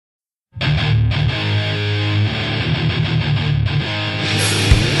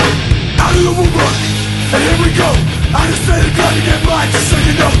trying to get by, just so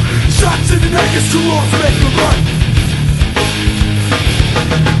you know. Shots in the neck is too long to make them run.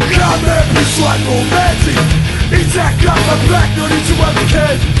 Come here, peace like romantic. Etown got my back, no need to ever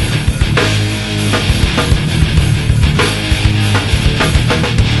kid.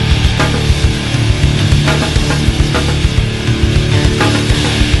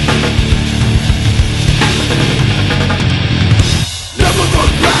 Never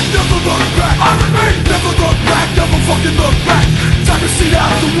look back, never look back. I repeat, never look back, never fucking look back. Time to see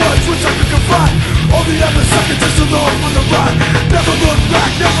out the woods which I can confide. All the other seconds just alone for the ride. Never look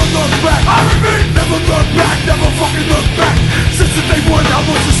back, never look back. I repeat, never look back, never fucking look back. Since the day one I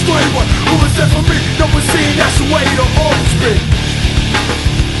was a stray one. Who was there for me? No one's seen, that's the way it'll always be.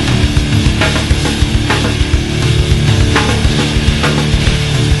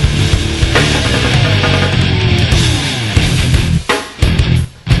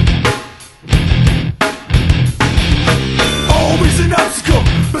 Always an obstacle,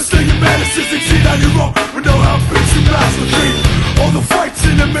 but still your medicine succeed on your own. But know how big you bounce the feet. All the fights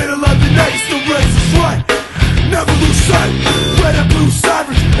in the middle of the night, still raise the fight. Never lose sight, red and blue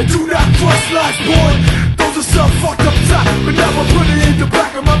sirens, and do not cross lines, boy. Those are some fucked up time, but now I put it in the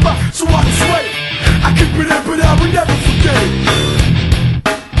back of my mind, so I just wait. I keep it in, but I will never forget it.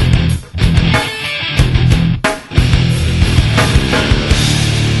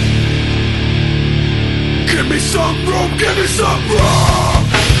 Give me some room, give me some room.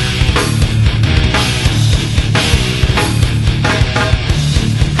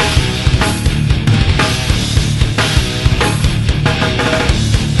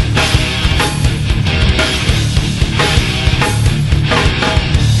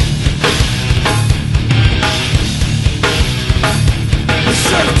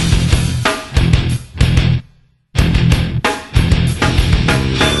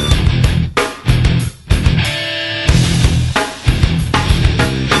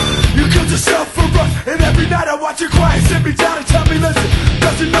 Watch your quiet, sit me down and tell me listen.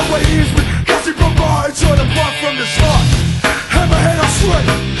 Doesn't know what he is with, cause he broke my heart and torn apart from the start. Have my head on straight,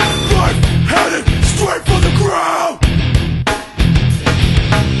 right headed straight for the ground.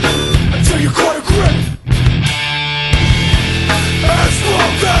 Until you caught a grip and slow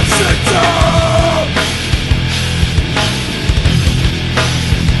that shit down.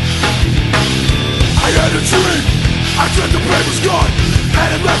 I had a dream, I dreamt the pain was gone.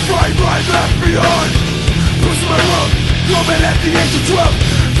 Had it left, right, left behind. Pushing my road, glowing at the age of 12.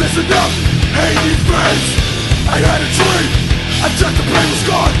 There's enough, hate these friends. I had a dream, I dreamt the pain was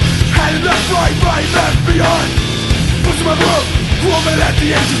gone. Had it left, right, left behind. Pushing my road, glowing at the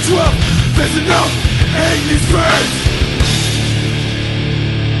age of 12. There's enough, hate these friends.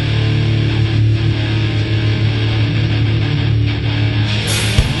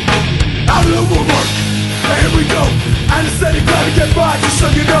 Out of the woodwork, and here we go. Anesthetic, gotta get by, just so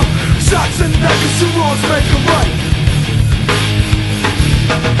you know. Shots in the neck and two wrongs make them right.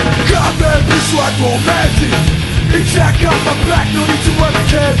 God man, bitch like romantic. Etown got my back, no need to run a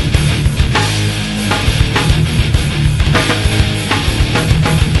kid.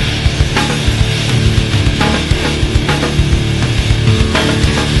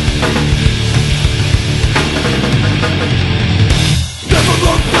 Never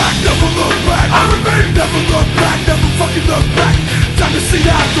look back, never look back. I repeat, never look back, never fucking look back. Time to see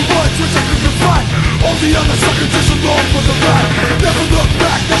out the woods which I could confide. All the other suckers just along for the ride. Never look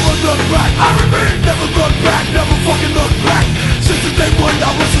back,